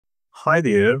Hi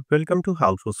there, welcome to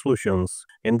Helpful Solutions.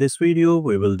 In this video,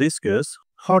 we will discuss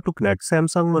how to connect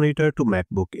Samsung monitor to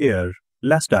MacBook Air.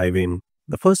 Let's dive in.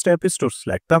 The first step is to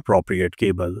select the appropriate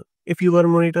cable. If your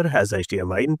monitor has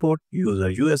HDMI input, use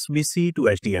a USB-C to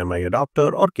HDMI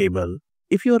adapter or cable.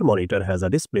 If your monitor has a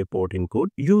DisplayPort input,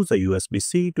 use a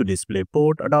USB-C to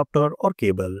DisplayPort adapter or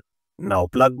cable. Now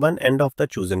plug one end of the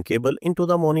chosen cable into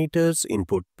the monitor's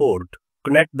input port.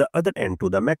 Connect the other end to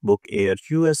the MacBook Air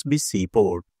USB-C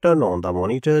port. Turn on the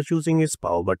monitor using its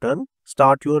power button.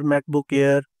 Start your MacBook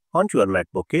Air. On your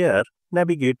MacBook Air,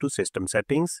 navigate to System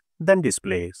Settings, then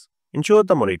Displays. Ensure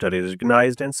the monitor is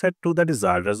recognized and set to the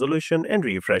desired resolution and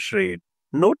refresh rate.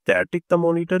 Note that if the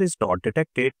monitor is not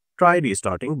detected, try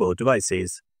restarting both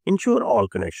devices. Ensure all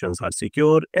connections are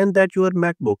secure and that your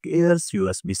MacBook Air's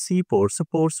USB-C port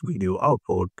supports video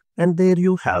output. And there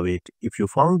you have it. If you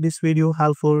found this video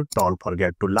helpful, don't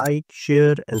forget to like,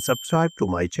 share and subscribe to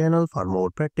my channel for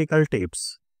more practical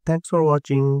tips. Thanks for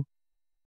watching.